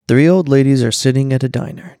Three old ladies are sitting at a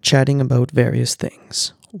diner, chatting about various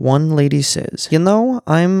things. One lady says, "You know,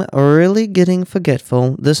 I'm really getting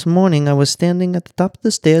forgetful. This morning I was standing at the top of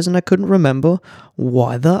the stairs and I couldn't remember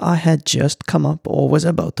whether I had just come up or was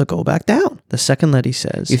about to go back down." The second lady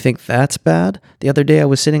says, "You think that's bad? The other day I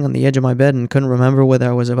was sitting on the edge of my bed and couldn't remember whether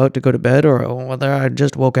I was about to go to bed or whether I had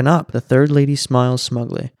just woken up." The third lady smiles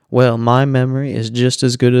smugly. "Well, my memory is just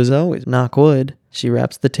as good as always. Knock wood." She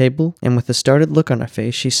raps the table, and with a startled look on her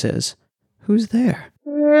face, she says, "Who's there?"